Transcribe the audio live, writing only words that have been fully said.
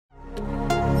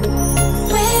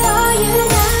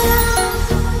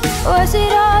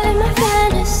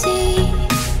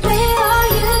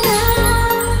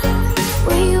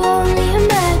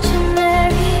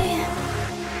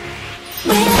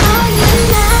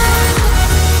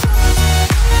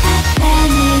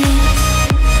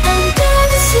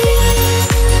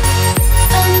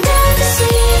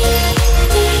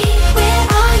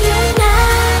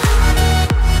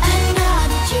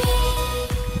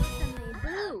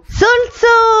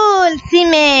Sul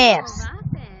Simers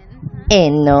e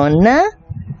non.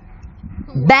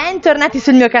 Bentornati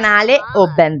sul mio canale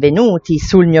o benvenuti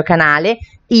sul mio canale.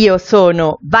 Io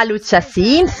sono Valuccia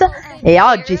Sims e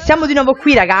oggi siamo di nuovo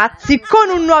qui, ragazzi, con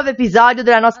un nuovo episodio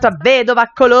della nostra vedova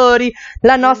a colori,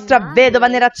 la nostra Vedova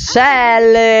Nera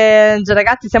challenge.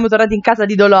 Ragazzi, siamo tornati in casa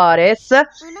di Dolores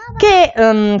che,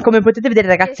 come potete vedere,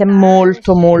 ragazzi, è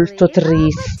molto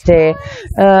triste,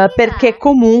 perché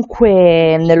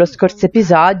comunque nello scorso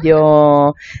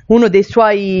episodio uno dei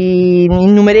suoi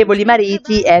innumerevoli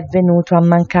mariti è venuto a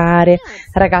mancare.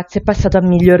 Ragazzi, è passato a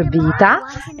miglior vita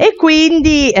e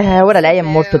quindi ora lei è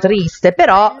molto triste,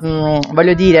 però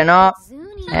voglio dire, no?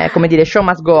 Come dire, show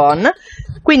must go on.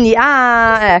 Quindi,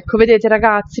 ecco, vedete,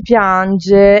 ragazzi,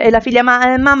 piange e la figlia,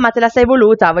 mamma, te la sei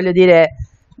voluta? Voglio dire,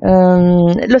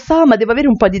 lo so, ma devo avere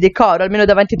un po' di decoro, almeno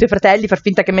davanti ai tuoi fratelli, far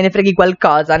finta che me ne freghi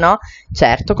qualcosa, no?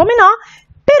 Certo, come no?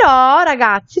 Però,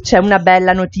 ragazzi, c'è una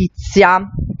bella notizia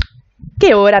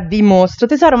che ora vi mostro.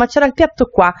 Tesoro, ma c'era il piatto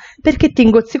qua, perché ti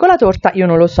ingozzi con la torta? Io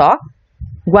non lo so.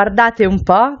 Guardate un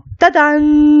po'.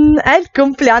 Ta-dan! È il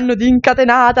compleanno di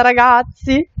Incatenata,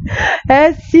 ragazzi.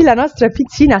 Eh sì, la nostra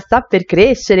piccina sta per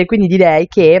crescere, quindi direi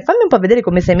che fammi un po' vedere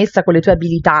come sei messa con le tue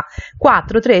abilità.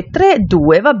 4, 3, 3,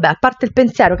 2, vabbè, a parte il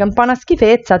pensiero che è un po' una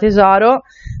schifezza, tesoro,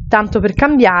 tanto per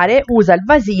cambiare, usa il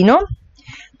vasino.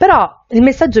 Però il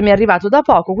messaggio mi è arrivato da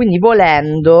poco, quindi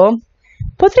volendo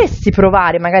potresti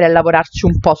provare magari a lavorarci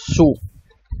un po' su,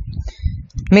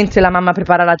 mentre la mamma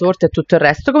prepara la torta e tutto il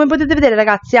resto. Come potete vedere,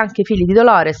 ragazzi, anche i figli di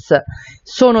Dolores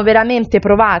sono veramente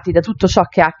provati da tutto ciò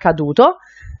che è accaduto,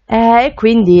 e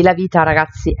quindi la vita,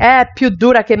 ragazzi, è più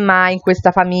dura che mai in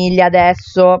questa famiglia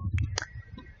adesso.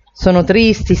 Sono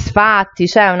tristi, sfatti,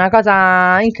 cioè una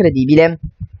cosa incredibile.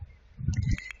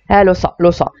 Lo so,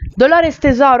 lo so. Dolores,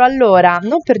 tesoro, allora,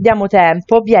 non perdiamo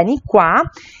tempo, vieni qua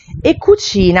e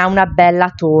cucina una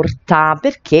bella torta,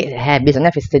 perché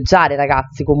bisogna festeggiare,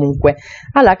 ragazzi, comunque.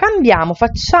 Allora, cambiamo,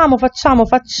 facciamo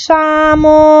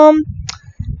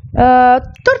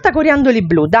torta coriandoli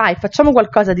blu, dai, facciamo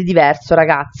qualcosa di diverso,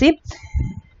 ragazzi.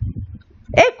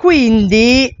 E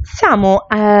quindi siamo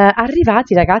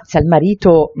arrivati, ragazzi, al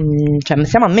marito, cioè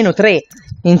siamo a -3,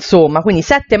 insomma, quindi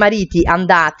 7 mariti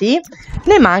andati,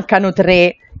 ne mancano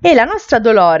 3 e la nostra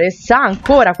Dolores ha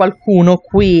ancora qualcuno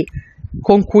qui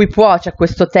con cui può, c'è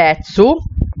questo Tetsu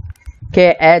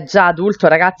che è già adulto,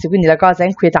 ragazzi, quindi la cosa è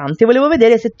inquietante. Volevo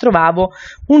vedere se trovavo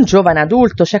un giovane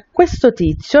adulto. C'è questo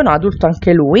tizio, no, adulto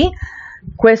anche lui,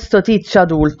 questo tizio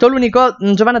adulto, l'unico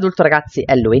giovane adulto, ragazzi,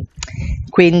 è lui,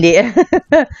 quindi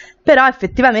però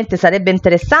effettivamente sarebbe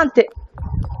interessante.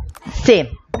 Sì,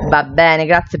 va bene,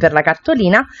 grazie per la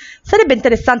cartolina. Sarebbe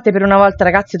interessante per una volta,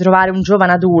 ragazzi, trovare un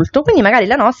giovane adulto, quindi magari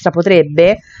la nostra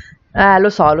potrebbe, lo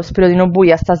so, lo spero di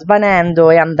Nobuia sta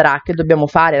svanendo e andrà, che dobbiamo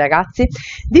fare, ragazzi?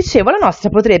 Dicevo, la nostra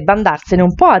potrebbe andarsene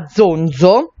un po' a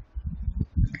zonzo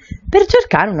per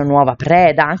cercare una nuova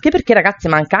preda, anche perché, ragazzi,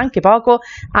 manca anche poco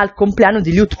al compleanno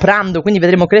di Liut Prando, quindi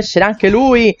vedremo crescere anche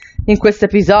lui in questo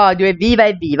episodio. Evviva,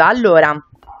 evviva! Allora,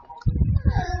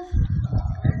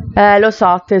 lo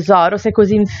so, tesoro, sei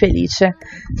così infelice,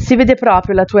 si vede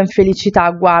proprio la tua infelicità,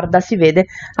 guarda, si vede.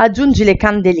 Aggiungi le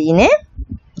candeline.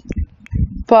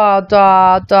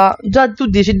 Patata, già tu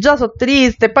dici, già sono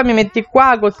triste, e poi mi metti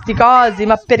qua con sti cosi,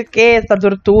 ma perché sta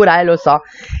tortura? Lo so.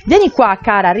 Vieni qua,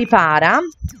 cara, ripara,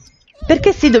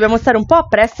 perché sì, dobbiamo stare un po'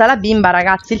 appresso alla bimba,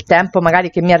 ragazzi, il tempo magari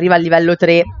che mi arriva al livello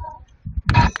 3.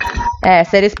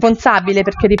 Sei responsabile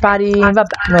perché ripari,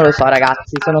 vabbè, non lo so,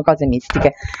 ragazzi, sono cose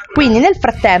mistiche. Quindi nel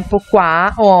frattempo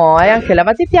qua, hai anche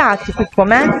lavato i piatti, qui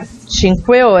com'è?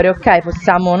 5 ore, ok,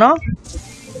 possiamo, no?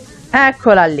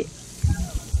 Eccola lì.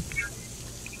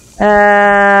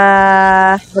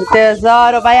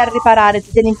 Tesoro, vai a riparare,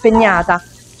 ti tieni impegnata.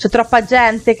 C'è troppa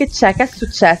gente, che c'è? Che è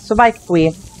successo? Vai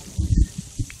qui.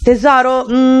 Tesoro,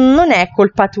 non è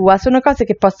colpa tua, sono cose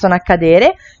che possono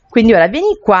accadere. Quindi ora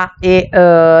vieni qua e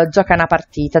gioca una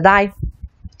partita, dai.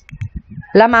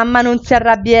 La mamma non si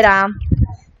arrabbierà.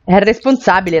 È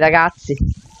responsabile, ragazzi.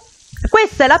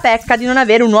 Questa è la pecca di non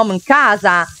avere un uomo in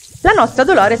casa. La nostra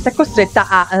Dolores è costretta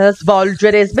a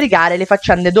sbrigare le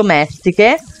faccende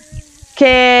domestiche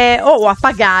o a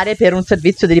pagare per un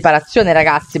servizio di riparazione,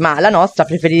 ragazzi. Ma la nostra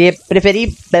preferirebbe,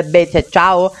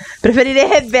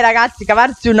 ragazzi,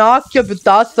 cavarsi un occhio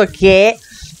piuttosto che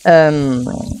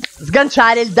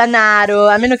sganciare il denaro,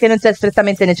 a meno che non sia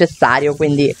strettamente necessario.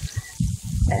 Quindi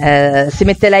si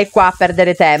mette lei qua a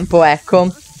perdere tempo,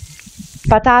 ecco.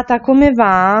 Patata, come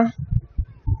va?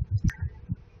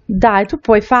 Dai, tu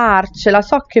puoi farcela,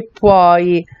 so che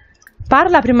puoi.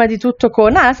 Parla prima di tutto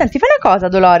con... senti, fai una cosa,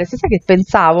 Dolores, sai che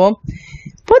pensavo?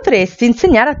 Potresti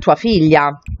insegnare a tua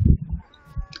figlia.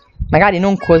 magari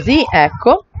non così,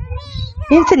 ecco.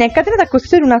 Insegna incatenata a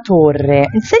costruire una torre.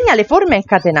 Insegna le forme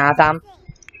incatenata.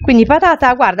 Quindi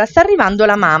patata, guarda, sta arrivando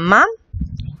la mamma,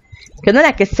 che non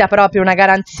è che sia proprio una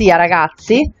garanzia,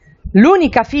 ragazzi.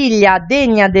 L'unica figlia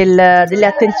degna delle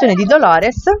attenzioni di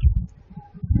Dolores,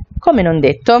 come non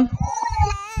detto.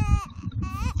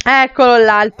 Eccolo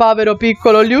là, il povero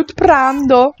piccolo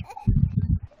Liutprando,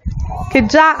 che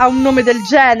già ha un nome del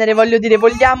genere, voglio dire,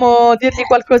 vogliamo dirgli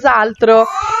qualcos'altro?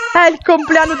 È il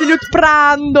compleanno di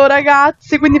Liutprando,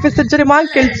 ragazzi, quindi festeggeremo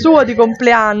anche il suo di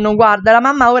compleanno. Guarda, la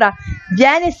mamma ora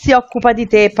viene e si occupa di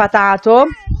te, patato.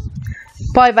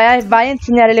 Poi vai a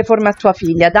insegnare le forme a tua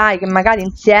figlia, dai, che magari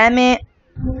insieme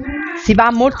si va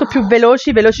molto più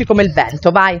veloci come il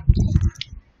vento, vai.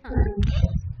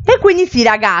 E quindi sì,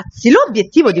 ragazzi,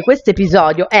 l'obiettivo di questo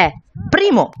episodio è,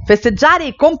 primo, festeggiare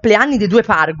i compleanni di 2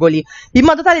 pargoli, in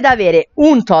modo tale da avere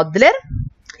un toddler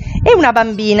e una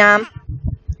bambina.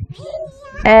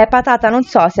 Patata, non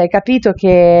so se hai capito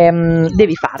che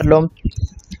devi farlo.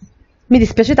 Mi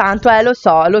dispiace tanto, lo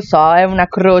so, è una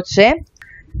croce.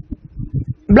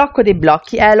 Blocco dei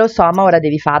blocchi, lo so, ma ora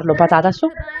devi farlo, patata, su.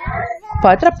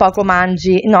 Poi tra poco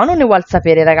mangi. No, non ne vuol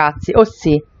sapere, ragazzi. O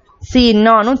sì? Sì,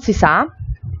 no, non si sa.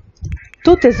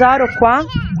 Tu tesoro qua,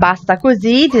 basta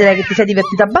così, direi che ti sei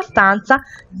divertita abbastanza.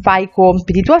 Fai i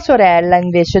compiti. Tua sorella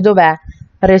invece dov'è?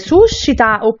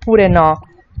 Resuscita oppure no?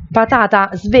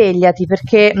 Patata, svegliati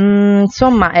perché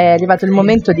insomma è arrivato il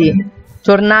momento di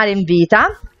tornare in vita.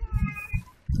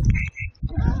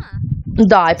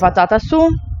 Dai, patata, su.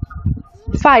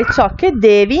 Fai ciò che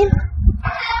devi.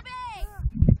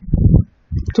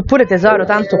 Tu pure tesoro,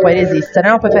 tanto puoi resistere,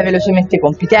 no? Poi fai velocemente i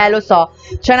compiti. Lo so,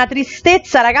 c'è una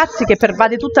tristezza, ragazzi, che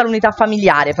pervade tutta l'unità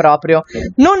familiare proprio.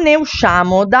 Non ne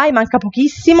usciamo, dai, manca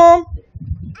pochissimo.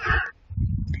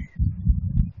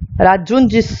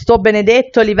 Raggiungi sto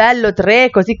benedetto livello 3,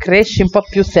 così cresci un po'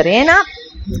 più serena.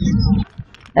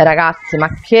 Ragazzi, ma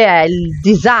che è il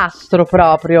disastro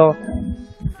proprio.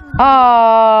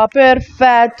 Oh,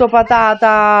 perfetto,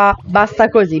 patata. Basta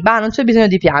così, bah, non c'è bisogno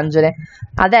di piangere.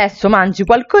 Adesso mangi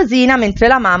qualcosina, mentre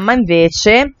la mamma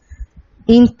invece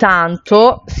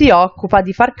intanto si occupa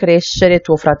di far crescere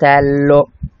tuo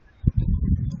fratello.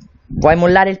 Vuoi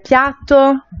mollare il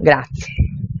piatto? Grazie.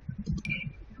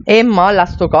 E molla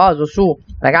sto coso, su.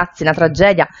 Ragazzi, una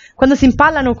tragedia. Quando si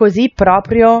impallano così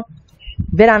proprio,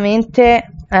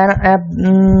 veramente è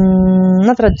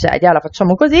una tragedia. La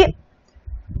facciamo così.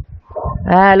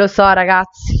 Lo so,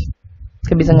 ragazzi.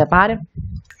 Che bisogna fare?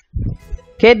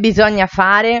 Che bisogna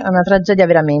fare? È una tragedia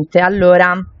veramente.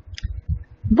 Allora,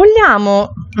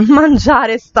 vogliamo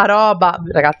mangiare sta roba?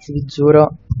 Ragazzi, vi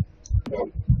giuro.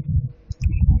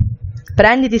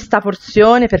 Prenditi sta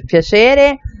porzione per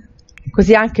piacere.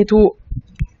 Così anche tu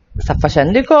sta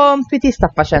facendo i compiti,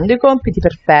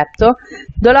 perfetto.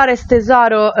 Dolores,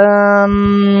 tesoro,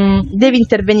 devi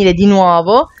intervenire di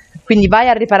nuovo. Quindi vai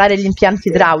a riparare gli impianti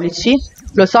idraulici.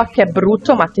 Lo so che è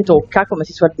brutto, ma ti tocca, come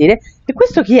si suol dire. E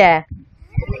questo chi è?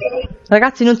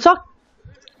 Ragazzi, non so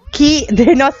chi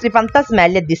dei nostri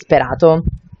fantasmelli è disperato.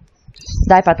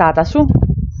 Dai, patata, su.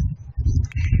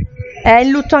 È in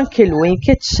lutto anche lui.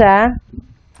 Che c'è?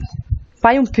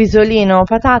 Fai un pisolino,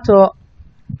 patato.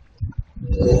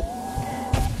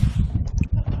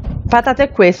 Patata,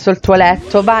 è questo il tuo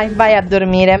letto. Vai a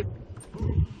dormire.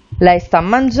 Lei sta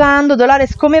mangiando.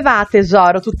 Dolores, come va,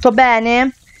 tesoro? Tutto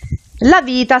bene? La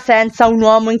vita senza un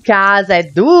uomo in casa è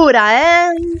dura,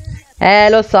 eh?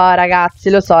 Lo so, ragazzi,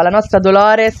 lo so. La nostra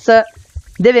Dolores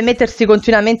deve mettersi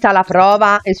continuamente alla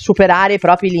prova e superare i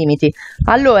propri limiti.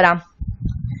 Allora,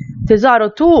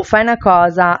 tesoro, tu fai una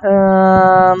cosa.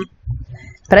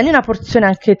 Prendi una porzione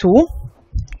anche tu.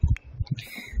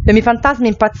 Abbiamo i fantasmi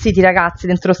impazziti, ragazzi,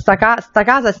 dentro sta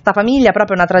casa e sta famiglia, è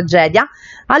proprio una tragedia.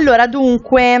 Allora,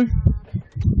 dunque,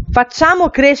 facciamo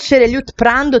crescere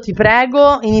Liutprando, ti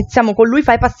prego. Iniziamo con lui,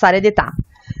 fai passare d'età.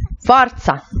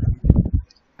 Forza!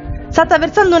 Sta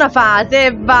attraversando una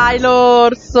fase, vai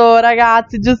l'orso,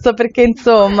 ragazzi, giusto perché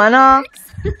insomma, no?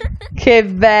 Che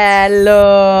bello!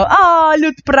 Oh,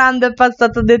 Liutprando è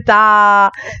passato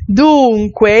d'età.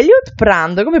 Dunque,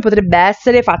 Liutprando come potrebbe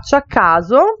essere? Faccio a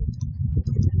caso.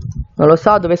 Non lo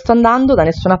so dove sto andando, da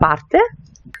nessuna parte.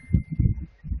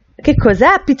 Che cos'è?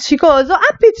 Appiccicoso?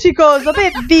 Appiccicoso,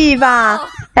 evviva!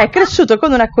 È cresciuto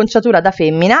con un'acconciatura da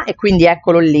femmina e quindi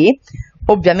eccolo lì.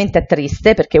 Ovviamente è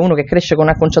triste perché uno che cresce con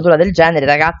un'acconciatura del genere,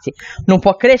 ragazzi, non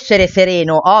può crescere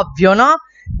sereno, ovvio, no?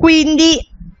 Quindi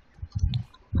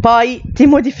poi ti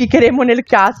modificheremo nel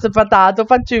cast, patato,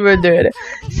 facci vedere.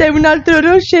 Sei un altro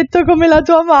roscetto come la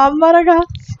tua mamma,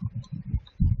 ragazzi.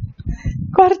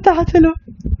 Guardatelo.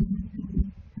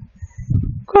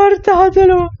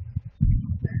 Guardatelo.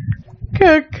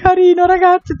 Che carino,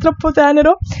 ragazzi, è troppo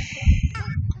tenero.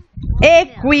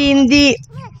 E quindi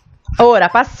ora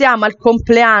passiamo al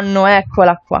compleanno.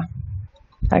 Eccola qua.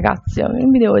 Ragazzi, che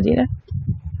vi devo dire?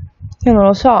 Io non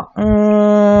lo so.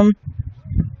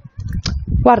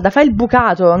 Guarda, fai il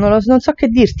bucato. Non so che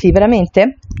dirti,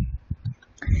 veramente.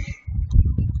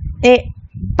 E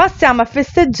passiamo a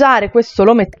festeggiare. Questo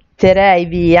lo metterei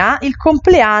via. Il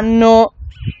compleanno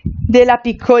della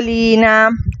piccolina.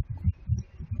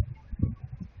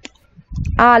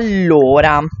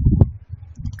 Allora,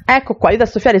 ecco qua, io da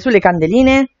soffiare sulle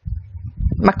candeline.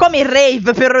 Ma come il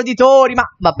rave per roditori? Ma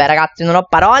vabbè, ragazzi, non ho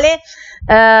parole.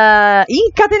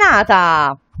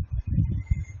 Incatenata.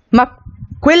 Ma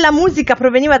quella musica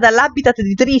proveniva dall'habitat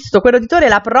di Tristo. Quel roditore è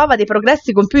la prova dei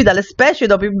progressi compiuti dalle specie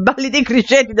dopo i balli dei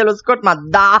criceti dello scorso. Ma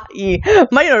dai,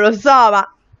 ma io non lo so, ma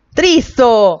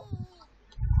Tristo,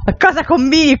 ma cosa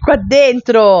combini qua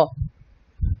dentro?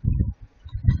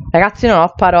 Ragazzi, non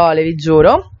ho parole, vi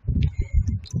giuro.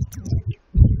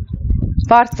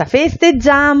 Forza,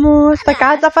 festeggiamo. Sta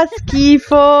casa fa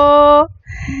schifo.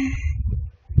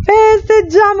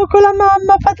 Festeggiamo con la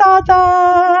mamma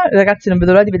patata. Ragazzi, non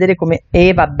vedo l'ora di vedere come...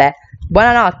 vabbè.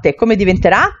 Buonanotte. Come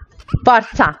diventerà?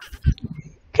 Forza.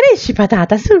 Cresci,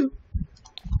 patata, su.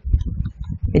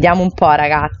 Vediamo un po',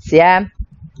 ragazzi,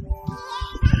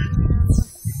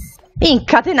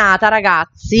 Incatenata,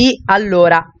 ragazzi.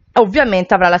 Allora,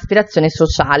 ovviamente avrà l'aspirazione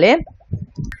sociale,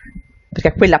 perché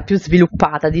è quella più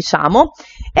sviluppata, diciamo.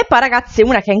 E poi, ragazzi, è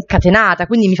una che è incatenata,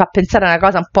 quindi mi fa pensare a una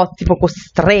cosa un po' tipo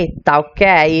costretta,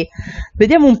 ok?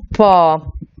 Vediamo un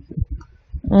po'.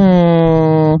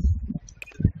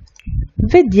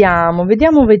 Vediamo.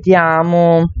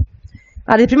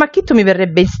 Allora, il primo acchitto mi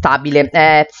verrebbe instabile.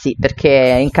 Sì,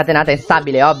 perché incatenata è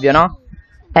instabile, ovvio, no?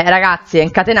 Ragazzi, è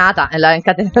incatenata,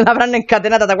 l'avranno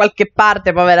incatenata da qualche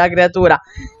parte, povera creatura.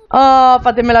 Oh,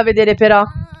 fatemela vedere però.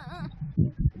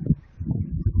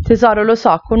 Tesoro, lo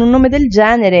so, con un nome del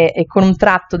genere e con un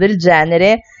tratto del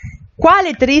genere,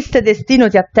 quale triste destino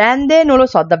ti attende? Non lo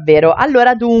so davvero.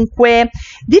 Allora, dunque,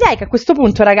 direi che a questo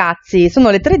punto, ragazzi,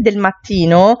 sono le 3 del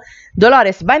mattino,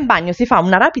 Dolores va in bagno, si fa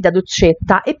una rapida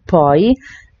doccetta e poi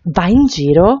va in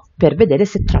giro per vedere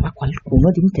se trova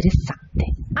qualcuno di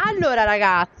interessante. Allora,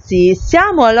 ragazzi,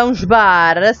 siamo al lounge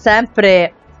bar,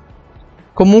 sempre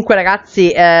comunque,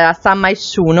 ragazzi, a San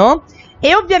Maisciuno.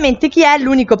 E ovviamente chi è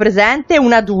l'unico presente?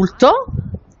 Un adulto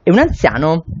e un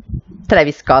anziano.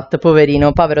 Travis Scott,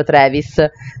 poverino, povero Travis.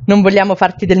 Non vogliamo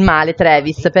farti del male,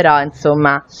 Travis, però,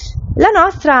 insomma. La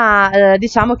nostra,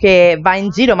 diciamo che va in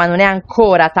giro, ma non è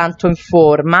ancora tanto in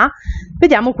forma.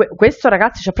 Vediamo, questo,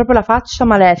 ragazzi, c'ha proprio la faccia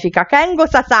malefica. Kengo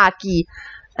Sasaki.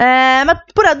 Ma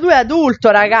pure lui è adulto,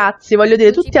 ragazzi, voglio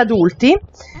dire, tutti adulti.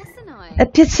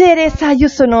 Piacere, sai, io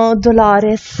sono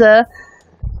Dolores.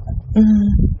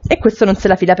 E questo non se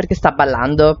la fila perché sta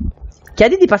ballando.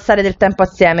 Chiedi di passare del tempo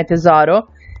assieme, tesoro.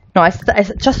 No,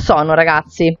 c'ha sonno,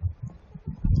 ragazzi.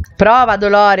 Prova,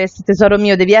 Dolores, tesoro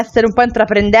mio, devi essere un po'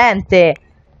 intraprendente.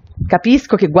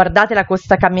 Capisco che guardatela con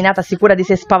sta camminata sicura di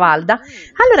sé spavalda.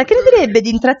 Allora, crederebbe di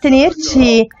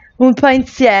intrattenerci un po'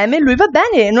 insieme? Lui va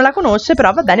bene, non la conosce,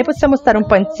 però va bene, possiamo stare un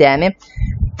po' insieme.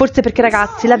 Forse perché,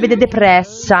 ragazzi, la vede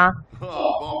depressa.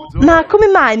 Ma come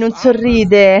mai non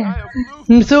sorride?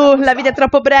 Su, la vita è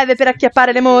troppo breve per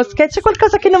acchiappare le mosche. C'è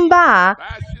qualcosa che non va?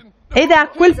 Ed è a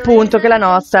quel punto che la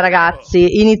nostra,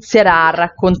 ragazzi, inizierà a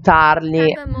raccontargli.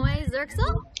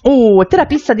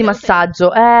 Terapista di massaggio.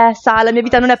 Sa, la mia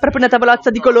vita non è proprio una tavolozza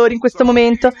di colori in questo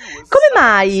momento. Come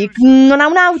mai? Non ha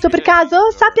un'auto per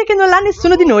caso? Sappia che non l'ha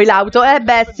nessuno di noi l'auto.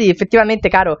 Beh, sì, effettivamente,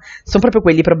 caro, sono proprio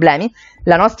quelli i problemi.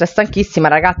 La nostra è stanchissima,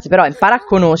 ragazzi, però impara a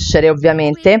conoscere,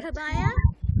 ovviamente.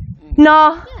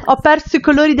 No, ho perso i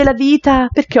colori della vita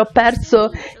perché ho perso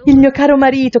il mio caro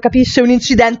marito, capisce? Un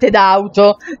incidente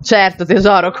d'auto. Certo,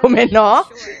 tesoro, come no?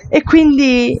 E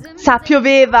quindi, sa,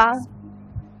 pioveva.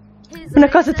 Una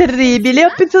cosa terribile.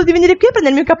 Ho pensato di venire qui a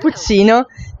prendere il mio cappuccino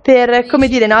per, come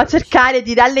dire, no, cercare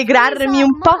di rallegrarmi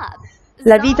un po'.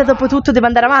 La vita dopo tutto deve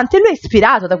andare avanti. E lui è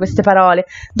ispirato da queste parole.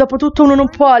 Dopo tutto uno non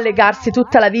può legarsi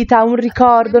tutta la vita a un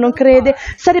ricordo, non crede?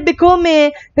 Sarebbe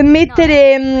come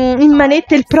mettere in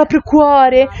manette il proprio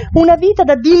cuore. Una vita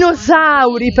da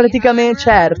dinosauri praticamente,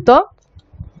 certo.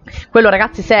 Quello,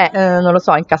 ragazzi, se è, non lo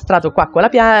so, incastrato qua con la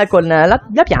pianta,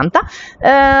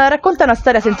 racconta una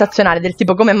storia sensazionale, del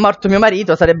tipo come è morto mio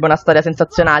marito, sarebbe una storia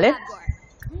sensazionale.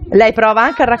 Lei prova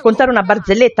anche a raccontare una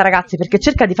barzelletta, ragazzi, perché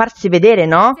cerca di farsi vedere,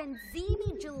 no?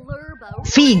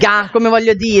 Figa, come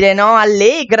voglio dire, no?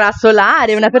 Allegra,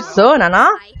 solare, una persona, no?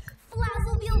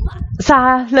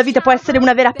 Sa, la vita può essere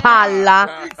una vera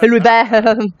palla. E lui,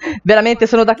 beh, veramente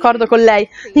sono d'accordo con lei.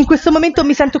 In questo momento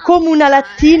mi sento come una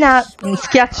lattina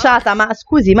schiacciata. Ma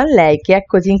scusi, ma lei che è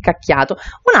così incacchiato?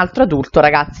 Un altro adulto,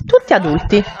 ragazzi, tutti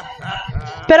adulti.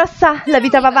 Però sa, la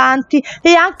vita va avanti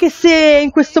e anche se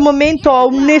in questo momento ho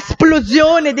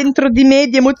un'esplosione dentro di me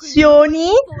di emozioni...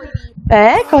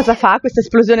 cosa fa questa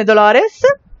esplosione, Dolores?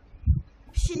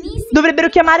 Dovrebbero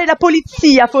chiamare la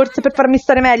polizia, forse, per farmi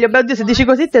stare meglio. Beh, oddio, se dici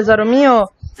così, tesoro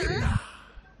mio...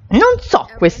 Non so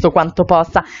questo quanto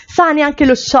possa. Sa, neanche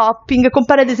lo shopping,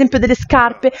 comprare ad esempio delle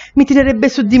scarpe, mi tirerebbe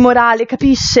su di morale,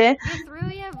 capisce?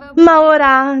 Ma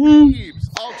ora...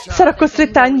 sarò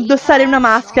costretta a indossare una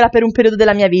maschera per un periodo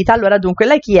della mia vita. Allora, dunque,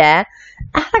 lei chi è?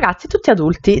 Ragazzi, tutti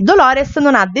adulti. Dolores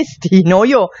non ha destino.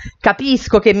 Io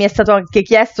capisco che mi è stato anche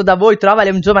chiesto da voi,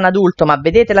 trovale un giovane adulto, ma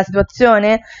vedete la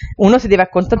situazione? Uno si deve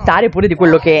accontentare pure di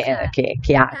quello che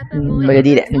ha. Voglio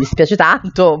dire, mi dispiace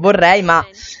tanto, vorrei, ma...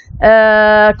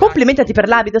 complimentati per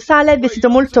l'abito. Sa, lei è vestito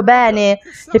molto bene.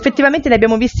 Effettivamente ne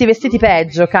abbiamo visti vestiti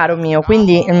peggio, caro mio.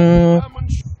 Quindi,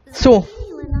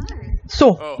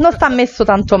 su, non sta messo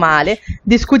tanto male.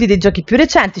 Discuti dei giochi più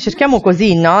recenti. Cerchiamo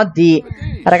così, no?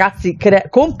 Ragazzi,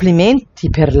 complimenti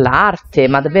per l'arte.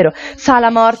 Ma davvero, sa, la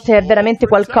morte è veramente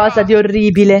qualcosa di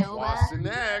orribile.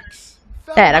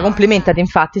 Complimentati,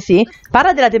 infatti, sì.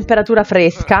 Parla della temperatura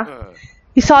fresca.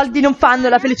 I soldi non fanno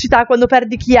la felicità quando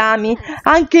perdi chi ami.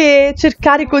 Anche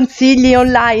cercare consigli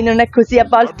online non è così. A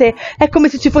volte è come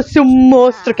se ci fosse un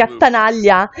mostro che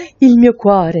attanaglia il mio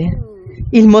cuore.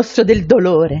 Il mostro del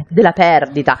dolore, della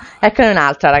perdita. Eccone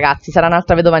un'altra, ragazzi. Sarà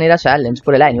un'altra Vedova Nera challenge,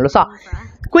 pure lei, non lo so.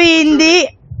 Quindi,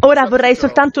 ora vorrei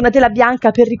soltanto una tela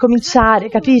bianca per ricominciare,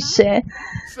 capisce?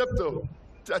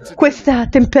 Questa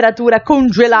temperatura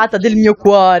congelata del mio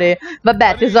cuore.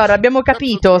 Vabbè, tesoro, abbiamo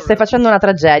capito, stai facendo una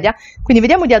tragedia. Quindi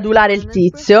vediamo di adulare il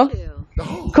tizio.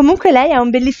 Comunque lei ha un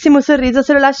bellissimo sorriso,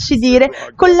 se lo lasci dire.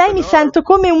 Con lei mi sento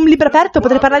come un libro aperto,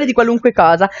 potrei parlare di qualunque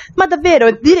cosa. Ma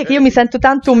davvero, dire che io mi sento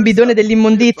tanto un bidone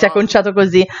dell'immondizia conciato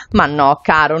così? Ma no,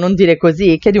 caro, non dire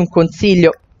così, chiedi un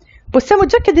consiglio. Possiamo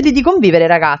già chiedergli di convivere,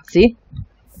 ragazzi?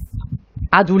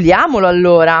 Aduliamolo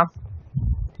allora.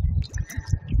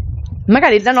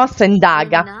 Magari la nostra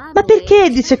indaga. Ma perché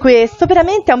dice questo?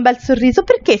 Veramente ha un bel sorriso.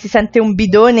 Perché si sente un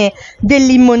bidone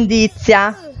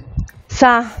dell'immondizia?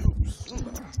 Sa,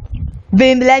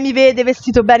 lei mi vede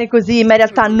vestito bene così, ma in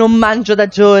realtà non mangio da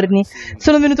giorni.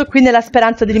 Sono venuto qui nella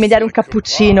speranza di rimediare un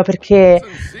cappuccino perché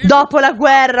dopo la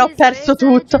guerra ho perso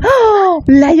tutto. Oh,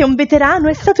 lei è un veterano,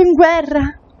 è stato in guerra.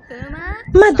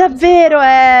 Ma davvero,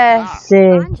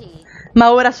 sì.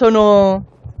 Ma ora sono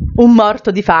un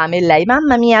morto di fame. E lei,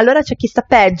 mamma mia, allora c'è chi sta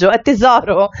peggio.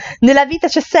 Tesoro, nella vita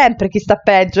c'è sempre chi sta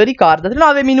peggio, ricordate.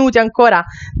 9 minuti ancora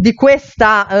di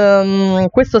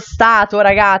questo stato,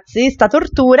 ragazzi, sta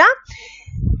tortura.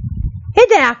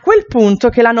 Ed è a quel punto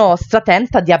che la nostra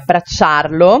tenta di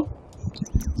abbracciarlo.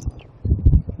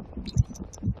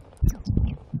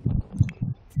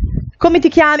 Come ti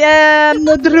chiami?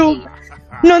 Drew.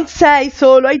 Non sei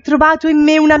solo, hai trovato in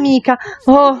me un'amica.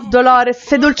 Oh, Dolores,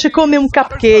 sei dolce come un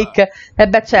cupcake. E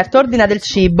beh, certo, ordina del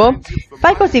cibo.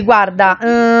 Fai così, guarda,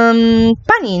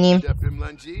 panini.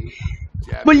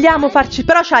 Vogliamo farci...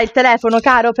 Però c'hai il telefono,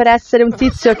 caro, per essere un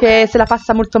tizio che se la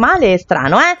passa molto male, è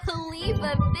strano,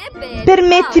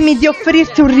 Permettimi di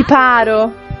offrirti un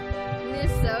riparo.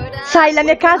 Sai, la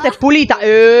mia casa è pulita.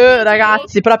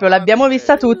 Ragazzi, proprio l'abbiamo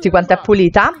vista tutti quanto è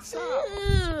pulita.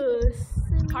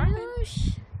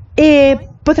 E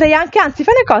potrei anche, anzi,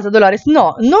 fai una cosa, Dolores,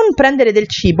 no, non prendere del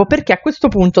cibo, perché a questo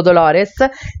punto Dolores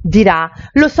dirà: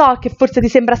 lo so che forse ti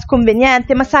sembra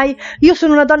sconveniente, ma sai, io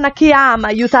sono una donna che ama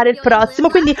aiutare il prossimo,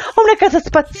 quindi ho una casa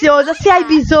spaziosa, se hai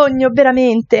bisogno,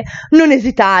 veramente, non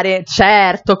esitare.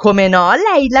 Certo, come no,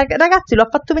 lei, ragazzi, lo ha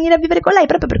fatto venire a vivere con lei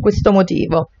proprio per questo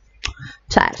motivo.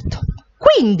 Certo.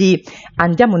 Quindi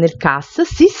andiamo nel cast,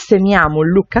 sistemiamo un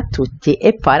look a tutti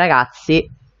e poi, ragazzi,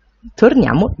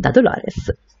 torniamo da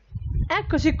Dolores.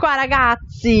 Eccoci qua,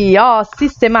 ragazzi, ho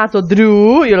sistemato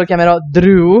Drew, io lo chiamerò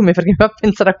Drew perché mi fa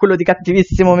pensare a quello di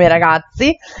Cattivissimo Me,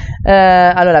 ragazzi.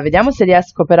 Allora, vediamo se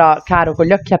riesco però, caro, con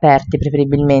gli occhi aperti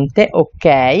preferibilmente. Ok,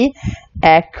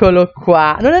 eccolo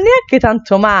qua, non è neanche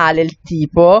tanto male il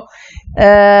tipo,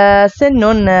 se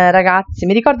non, ragazzi,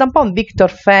 mi ricorda un po' un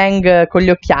Victor Fang con gli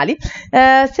occhiali,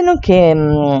 se non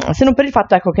per il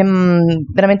fatto, ecco, che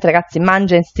veramente, ragazzi,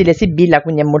 mangia in stile Sibilla,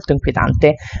 quindi è molto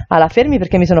inquietante. Allora, fermi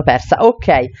perché mi sono persa. schifezza. Ok,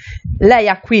 lei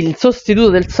ha qui il sostituto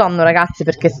del sonno, ragazzi,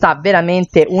 perché sta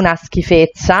veramente una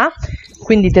schifezza.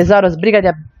 Quindi tesoro, sbrigati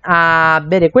a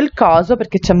bere quel coso,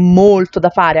 perché c'è molto da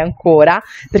fare ancora,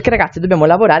 perché ragazzi dobbiamo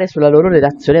lavorare sulla loro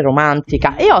relazione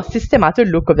romantica. E ho sistemato il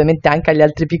look ovviamente anche agli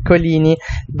altri piccolini.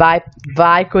 Vai,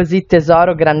 vai così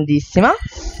tesoro, grandissima.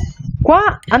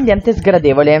 Qua ambiente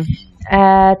sgradevole.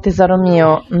 Tesoro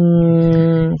mio,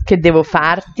 che devo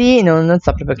farti? Non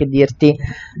so proprio che dirti.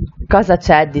 Cosa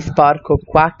c'è di sporco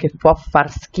qua che può far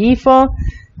schifo?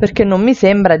 Perché non mi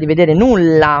sembra di vedere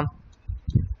nulla.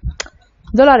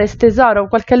 Dolores, tesoro,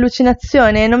 qualche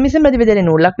allucinazione? Non mi sembra di vedere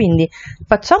nulla, quindi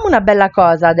facciamo una bella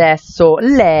cosa adesso.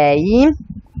 Lei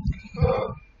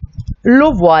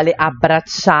lo vuole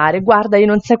abbracciare. Guarda, io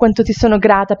non sai quanto ti sono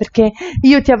grata, perché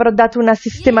io ti avrò dato una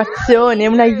sistemazione,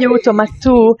 un aiuto, ma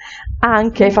tu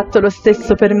anche hai fatto lo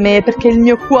stesso per me, perché il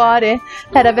mio cuore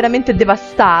era veramente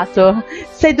devastato.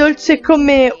 Sei dolce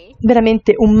come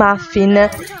veramente un muffin,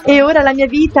 e ora la mia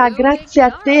vita, grazie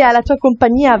a te e alla tua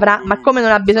compagnia, avrà, ma come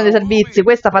non ha bisogno di servizi,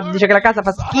 questa dice che la casa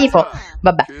fa schifo,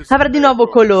 vabbè, avrà di nuovo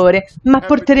colore, ma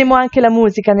porteremo anche la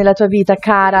musica nella tua vita,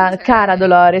 cara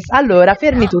Dolores. Allora,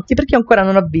 fermi tutti, perché io ancora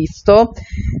non ho visto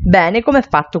bene come è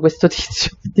fatto questo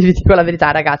tizio, vi dico la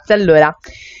verità, ragazzi. Allora,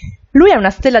 lui è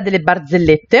una stella delle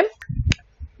barzellette,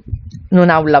 non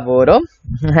ha un lavoro,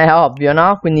 è ovvio,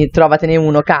 no? Quindi trovatene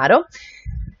uno, caro.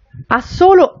 Ha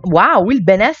solo, wow, il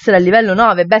benessere a livello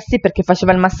 9, beh sì, perché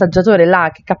faceva il massaggiatore là,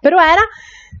 che cappero era.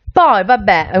 Poi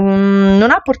vabbè, non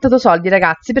ha portato soldi,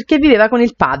 ragazzi, perché viveva con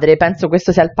il padre, penso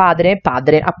questo sia il padre,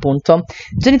 appunto.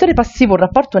 Genitore passivo, un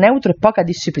rapporto neutro e poca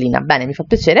disciplina, bene, mi fa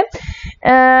piacere.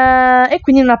 E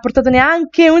quindi non ha portato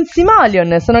neanche un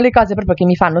simoleon, sono le cose proprio che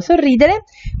mi fanno sorridere.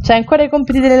 C'è ancora i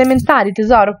compiti delle elementari,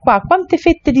 tesoro, qua, quante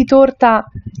fette di torta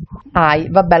hai?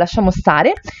 Vabbè, lasciamo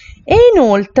stare. E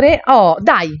inoltre,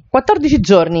 dai, 14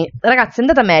 giorni, ragazzi, è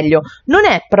andata meglio. Non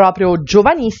è proprio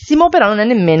giovanissimo, però non è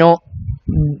nemmeno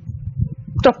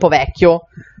troppo vecchio.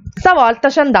 Stavolta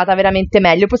ci è andata veramente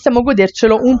meglio, possiamo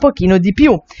godercelo un pochino di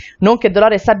più. Non che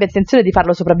Dolores abbia intenzione di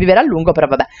farlo sopravvivere a lungo, però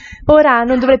vabbè. Ora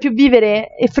non dovrei più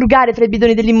vivere e frugare fra i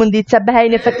bidoni dell'immondizia. Beh,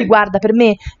 in effetti guarda, per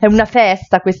me è una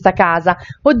festa questa casa.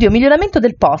 Oddio, miglioramento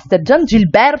del poster. Gian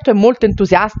Gilberto è molto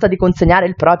entusiasta di consegnare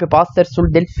il proprio poster sul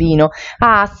delfino.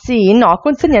 Ah sì, no,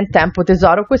 consegna in tempo,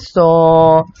 tesoro,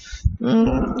 questo...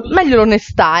 meglio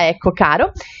l'onestà, ecco,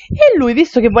 caro. E lui,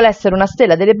 visto che vuole essere una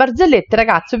stella delle barzellette,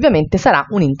 ragazzi, ovviamente sarà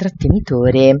un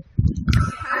intrattenitore.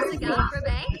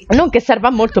 Non che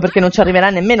serva molto, perché non ci arriverà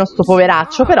nemmeno sto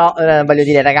poveraccio, però voglio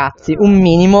dire, ragazzi, un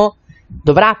minimo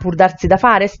dovrà pur darsi da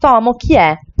fare. Stomo, chi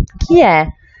è? Chi è?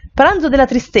 Pranzo della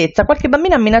tristezza. Qualche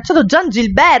bambino ha minacciato Gian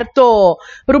Gilberto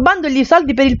rubandogli i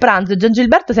soldi per il pranzo. Gian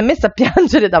Gilberto si è messo a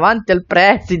piangere davanti al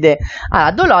preside.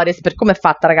 Allora, Dolores, per come è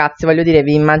fatta, ragazzi, voglio dire,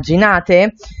 vi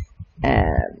immaginate?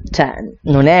 Cioè,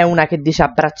 non è una che dice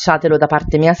abbracciatelo da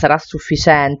parte mia, sarà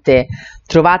sufficiente,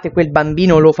 trovate quel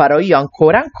bambino, lo farò io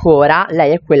ancora.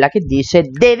 Lei è quella che dice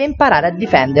deve imparare a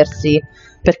difendersi,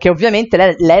 perché ovviamente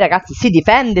lei ragazzi si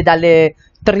difende dalle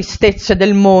tristezze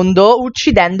del mondo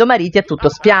uccidendo mariti a tutto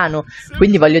spiano,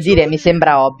 quindi voglio dire, mi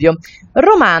sembra ovvio.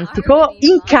 Romantico,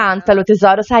 incantalo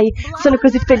tesoro, sai, sono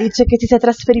così felice che ti sei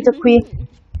trasferito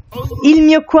qui. Il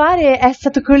mio cuore è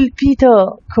stato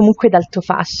colpito comunque dal tuo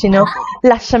fascino,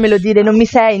 lasciamelo dire, non mi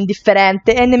sei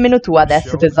indifferente e nemmeno tu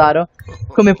adesso tesoro,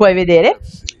 come puoi vedere.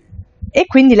 E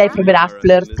quindi lei proverà a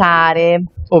flirtare,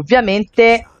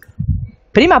 ovviamente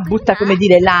prima butta, come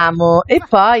dire, l'amo e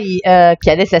poi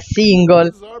chiede se è single.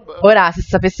 Ora, se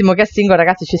sapessimo che è single,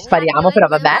 ragazzi, ci spariamo, però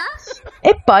vabbè.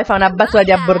 E poi fa una battuta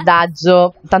di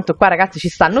abbordaggio, tanto qua ragazzi ci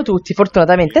stanno tutti,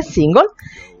 fortunatamente è single.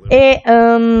 E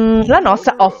la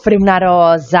nostra offre una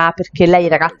rosa, perché lei,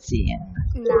 ragazzi,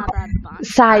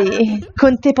 sai,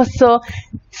 con te posso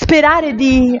sperare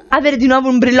di avere di nuovo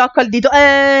un brillocco al dito,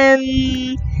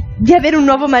 di avere un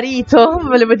nuovo marito,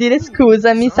 volevo dire,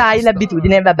 scusami, sai,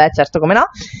 l'abitudine, vabbè, certo, come no.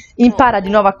 Impara di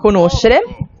nuovo a conoscere.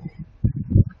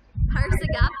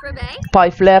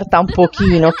 Poi flirta un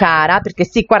pochino, cara, perché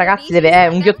sì, qua ragazzi deve,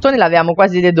 un ghiottone l'avevamo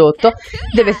quasi dedotto,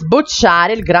 deve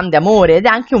sbocciare il grande amore, ed è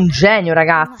anche un genio,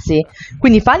 ragazzi.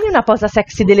 Quindi fagli una posa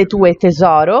sexy delle tue,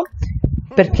 tesoro,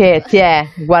 perché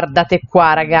guardate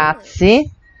qua, ragazzi,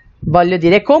 voglio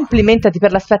dire, complimentati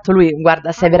per l'aspetto. Lui,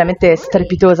 guarda, sei veramente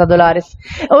strepitosa, Dolores.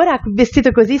 Ora,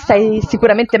 vestito così, stai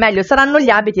sicuramente meglio. Saranno gli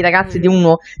abiti, ragazzi, di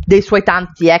uno dei suoi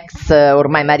tanti ex,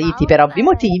 ormai mariti, per ovvi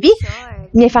motivi.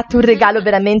 Mi hai fatto un regalo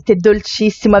veramente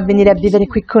dolcissimo a venire a vivere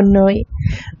qui con noi.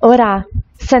 Ora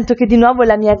sento che di nuovo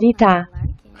la mia vita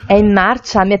è in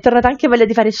marcia, mi è tornata anche voglia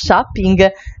di fare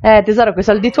shopping. Tesoro, quei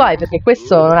soldi tuoi, perché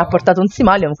questo non ha portato un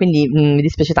simoleon, quindi mi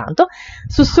dispiace tanto.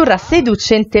 Sussurra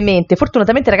seducentemente.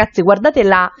 Fortunatamente, ragazzi, guardate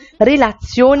la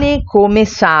relazione come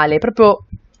sale, proprio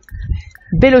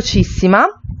velocissima.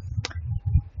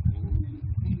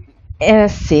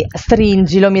 Sì,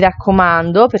 stringilo, mi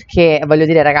raccomando, perché voglio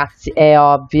dire, ragazzi, è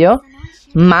ovvio.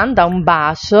 Manda un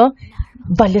bacio.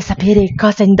 Voglio sapere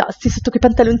cosa indossi sotto quei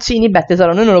pantaloncini. Beh,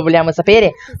 tesoro, noi non lo vogliamo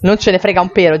sapere, non ce ne frega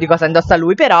un pelo di cosa indossa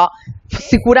lui, però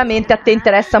sicuramente a te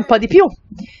interessa un po' di più.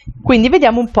 Quindi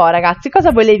vediamo un po', ragazzi,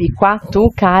 cosa volevi qua tu,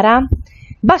 cara?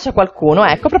 Bacia qualcuno,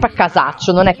 ecco, proprio a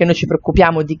casaccio, non è che noi ci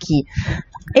preoccupiamo di chi.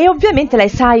 E ovviamente lei,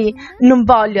 sai, non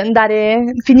voglio andare,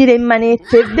 finire in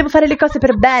manette, devo fare le cose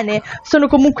per bene, sono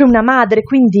comunque una madre,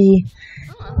 quindi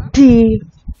ti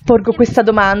porgo questa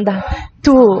domanda.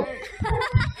 Tu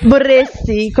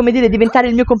vorresti, come dire, diventare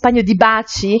il mio compagno di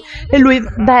baci? E lui,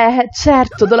 beh,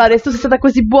 certo, Dolores, tu sei stata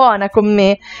così buona con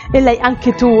me. E lei,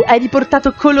 anche tu, hai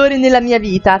riportato colore nella mia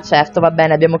vita. Certo, va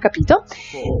bene, abbiamo capito.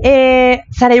 E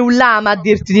sarei un lama a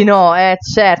dirti di no,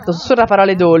 certo, sussurra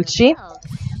parole dolci.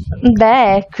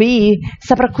 Beh, qui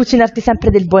saprò cucinarti sempre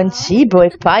del buon cibo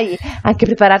e poi anche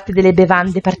prepararti delle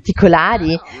bevande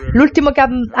particolari. L'ultimo che ha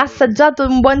assaggiato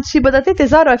un buon cibo da te,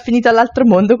 tesoro, è finito all'altro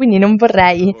mondo, quindi non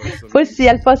vorrei fossi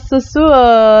al posto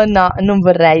suo. No, non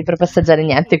vorrei proprio assaggiare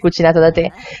niente cucinato da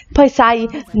te. Poi sai,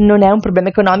 non è un problema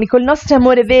economico, il nostro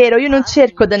amore è vero, io non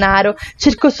cerco denaro,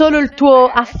 cerco solo il tuo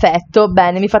affetto.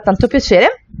 Bene, mi fa tanto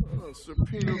piacere.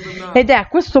 Ed è a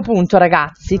questo punto,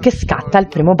 ragazzi, che scatta il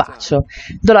primo bacio.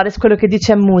 Dolores, quello che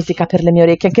dice è musica per le mie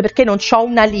orecchie, anche perché non c'ho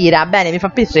una lira. Bene, mi fa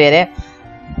piacere.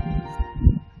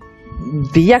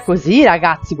 Via così,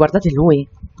 ragazzi, guardate lui.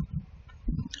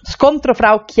 Scontro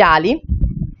fra occhiali.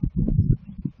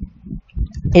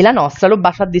 E la nostra lo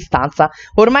bacia a distanza.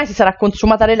 Ormai si sarà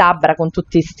consumata le labbra con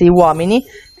tutti sti uomini,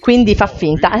 quindi fa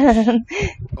finta.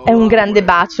 È un grande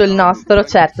bacio il nostro,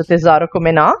 certo, tesoro,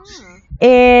 come no.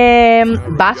 E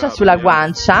bacia sulla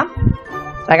guancia.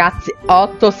 Ragazzi,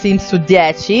 8 sim su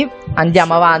 10.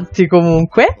 Andiamo avanti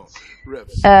comunque.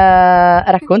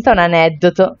 Racconta un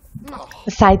aneddoto.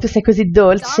 Sai, tu sei così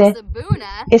dolce.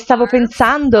 E stavo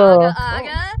pensando,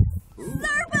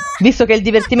 visto che il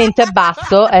divertimento è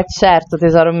basso, certo,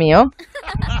 tesoro mio.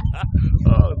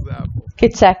 Che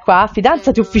c'è qua?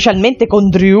 Fidanzati ufficialmente con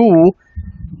Drew.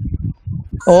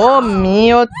 Oh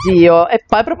mio Dio. E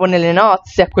poi propone le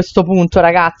nozze a questo punto,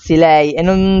 ragazzi, lei. E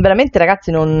non, veramente,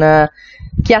 ragazzi, non...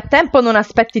 Chi ha tempo non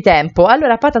aspetti tempo.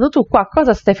 Allora, Patato, tu qua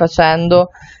cosa stai facendo?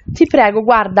 Ti prego,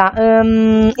 guarda,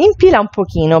 impila un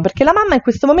pochino, perché la mamma in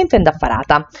questo momento è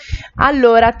indaffarata.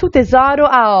 Allora, tu tesoro...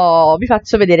 Oh, vi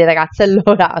faccio vedere, ragazzi.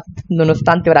 Allora,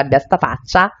 nonostante ora abbia sta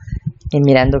faccia, e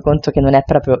mi rendo conto che non è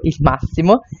proprio il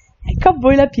massimo, ecco a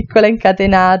voi la piccola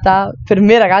incatenata. Per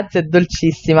me, ragazzi, è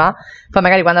dolcissima. Poi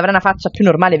magari quando avrà una faccia più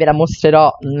normale ve la mostrerò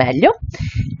meglio.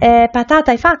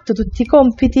 Patata, hai fatto tutti i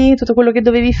compiti? Tutto quello che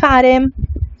dovevi fare?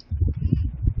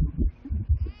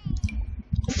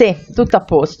 Sì, tutto a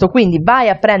posto. Quindi vai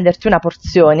a prenderti una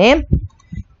porzione.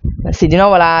 Sì, di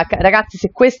nuovo ragazzi, se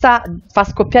questa fa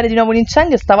scoppiare di nuovo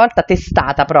l'incendio, stavolta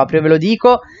testata proprio, ve lo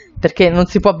dico, perché non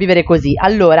si può vivere così.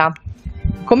 Allora,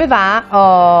 come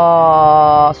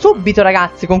va? Oh, subito,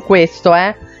 ragazzi, con questo,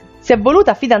 si è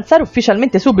voluta fidanzare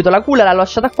ufficialmente subito. La culla l'ha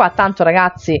lasciata qua, tanto,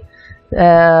 ragazzi,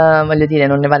 voglio dire,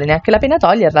 non ne vale neanche la pena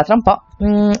toglierla tra un po'.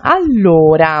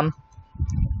 Allora,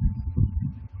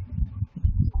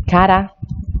 cara,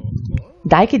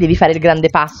 dai che devi fare il grande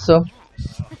passo.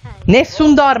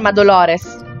 Nessun dorma,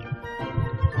 Dolores.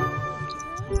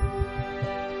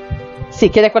 Sì,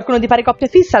 chiede a qualcuno di fare coppia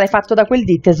fissa, l'hai fatto da quel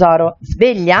dì, tesoro.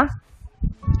 Sveglia?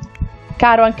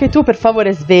 Caro, anche tu, per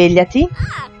favore, svegliati,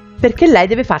 perché lei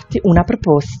deve farti una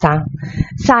proposta.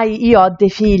 Sai, io ho dei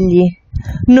figli,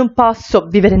 non posso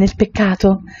vivere nel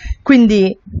peccato,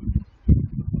 quindi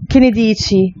che ne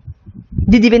dici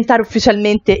di diventare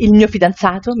ufficialmente il mio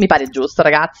fidanzato? Mi pare giusto,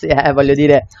 ragazzi, voglio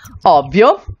dire,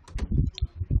 ovvio.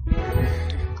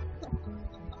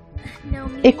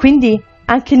 E quindi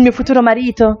anche il mio futuro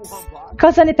marito.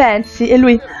 Cosa ne pensi? E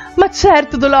lui, ma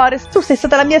certo, Dolores, tu sei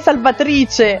stata la mia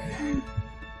salvatrice.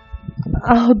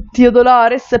 Oddio,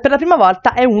 Dolores, per la prima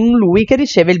volta è lui che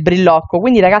riceve il brillocco.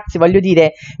 Quindi, ragazzi, voglio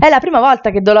dire, è la prima volta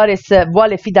che Dolores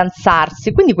vuole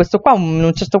fidanzarsi. Quindi questo qua, in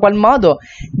un certo qual modo,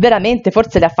 veramente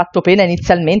forse le ha fatto pena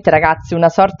inizialmente, ragazzi. Una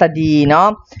sorta di,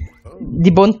 no,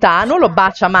 di bontà. Non lo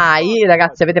bacia mai,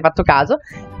 ragazzi, avete fatto caso.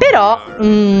 Però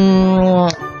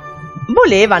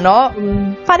voleva, no,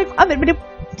 avere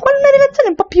una relazione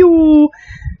un po' più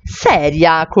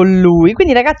seria con lui.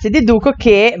 Quindi, ragazzi, deduco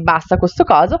che basta questo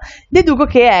coso, deduco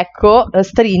che, ecco,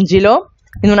 stringilo,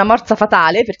 in una morsa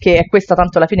fatale, perché è questa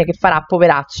tanto la fine che farà,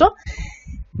 poveraccio.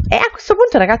 E a questo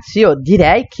punto, ragazzi, io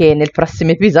direi che nel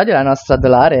prossimo episodio la nostra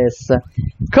Dolores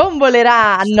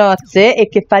convolerà a nozze e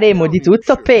che faremo di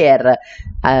tutto per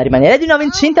rimanere di nuovo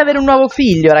incinta, avere un nuovo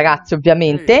figlio, ragazzi,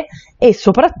 ovviamente, e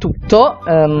soprattutto,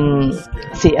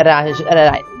 sì,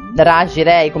 Raji,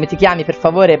 Ray, come ti chiami, per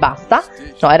favore, basta.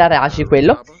 No, era Raji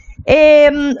quello. E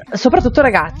soprattutto,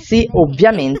 ragazzi,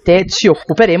 ovviamente ci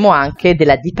occuperemo anche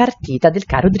della dipartita del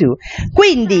caro Drew.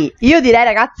 Quindi io direi,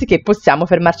 ragazzi, che possiamo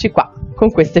fermarci qua con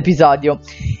questo episodio.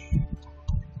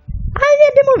 Ne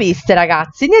abbiamo viste,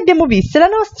 ragazzi, ne abbiamo viste. La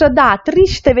nostra da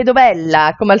triste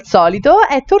vedovella, come al solito,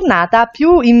 è tornata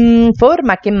più in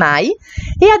forma che mai.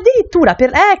 E addirittura,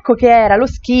 ecco che era lo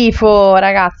schifo,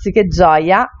 ragazzi, che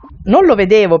gioia. Non lo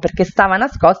vedevo perché stava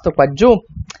nascosto qua giù.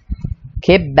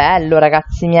 Che bello,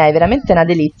 ragazzi miei, veramente una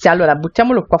delizia. Allora,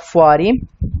 buttiamolo qua fuori.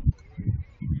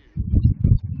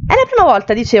 È la prima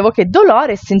volta, dicevo, che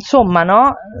Dolores, insomma,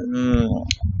 no,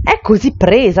 è così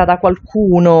presa da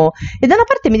qualcuno. E da una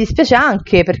parte mi dispiace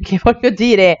anche, perché voglio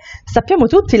dire, sappiamo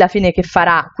tutti la fine che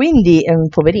farà, quindi è un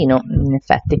poverino, in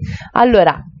effetti.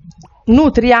 Allora,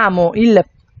 nutriamo il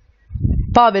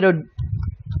povero,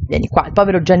 vieni qua, il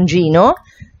povero Giangino.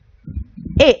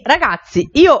 E ragazzi,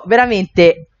 io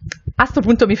veramente a sto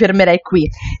punto mi fermerei qui.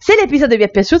 Se l'episodio vi è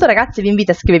piaciuto, ragazzi, vi invito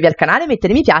a iscrivervi al canale,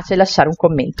 mettere mi piace e lasciare un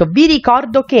commento. Vi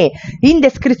ricordo che in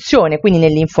descrizione, quindi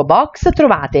nell'info box,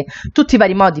 trovate tutti i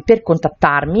vari modi per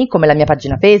contattarmi, come la mia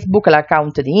pagina Facebook,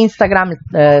 l'account di Instagram,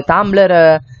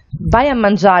 Tumblr. Vai a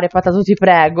mangiare, patatu, ti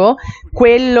prego.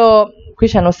 Quello, qui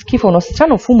c'è uno schifo, uno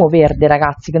strano fumo verde,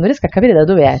 ragazzi, che non riesco a capire da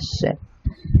dove esce.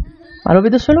 Ma lo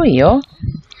vedo solo io?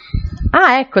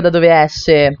 Ah, ecco da dove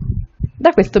esce.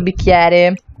 Da questo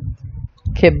bicchiere.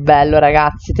 Che bello,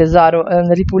 ragazzi, tesoro,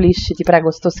 ripulisci, ti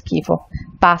prego, sto schifo.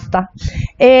 Basta.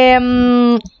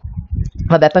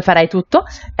 Vabbè, poi farai tutto.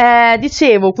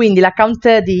 Dicevo, quindi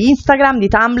l'account di Instagram, di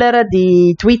Tumblr,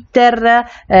 di Twitter,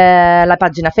 la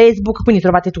pagina Facebook, quindi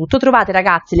trovate tutto. Trovate,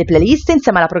 ragazzi, le playlist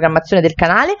insieme alla programmazione del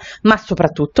canale, ma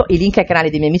soprattutto i link ai canali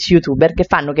dei miei amici youtuber che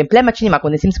fanno gameplay macinima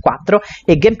con The Sims 4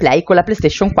 e gameplay con la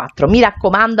PlayStation 4. Mi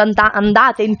raccomando,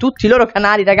 andate in tutti i loro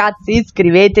canali, ragazzi,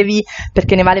 iscrivetevi,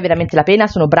 perché ne vale veramente la pena,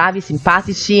 sono bravi,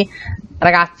 simpatici.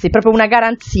 Ragazzi, proprio una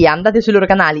garanzia, andate sui loro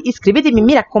canali, iscrivetevi,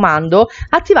 mi raccomando,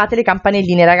 attivate le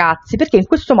campanelline, ragazzi, perché in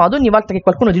questo modo ogni volta che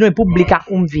qualcuno di noi pubblica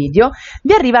un video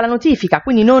vi arriva la notifica,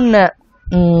 quindi non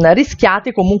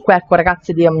rischiate comunque, ecco,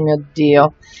 ragazzi, Dio mio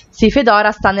Dio, sì,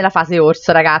 Fedora sta nella fase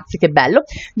orso, ragazzi, che bello,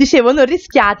 dicevo, non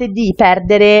rischiate di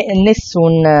perdere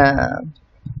nessun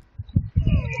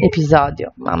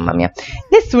episodio, mamma mia,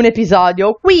 nessun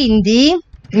episodio, quindi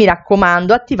mi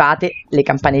raccomando, attivate le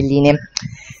campanelline.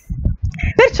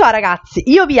 Perciò, ragazzi,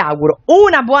 io vi auguro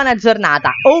una buona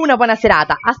giornata o una buona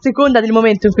serata a seconda del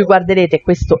momento in cui guarderete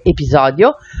questo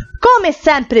episodio. Come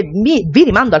sempre vi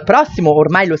rimando al prossimo,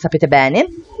 ormai lo sapete bene,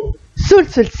 sul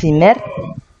Simmer,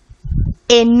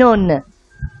 e non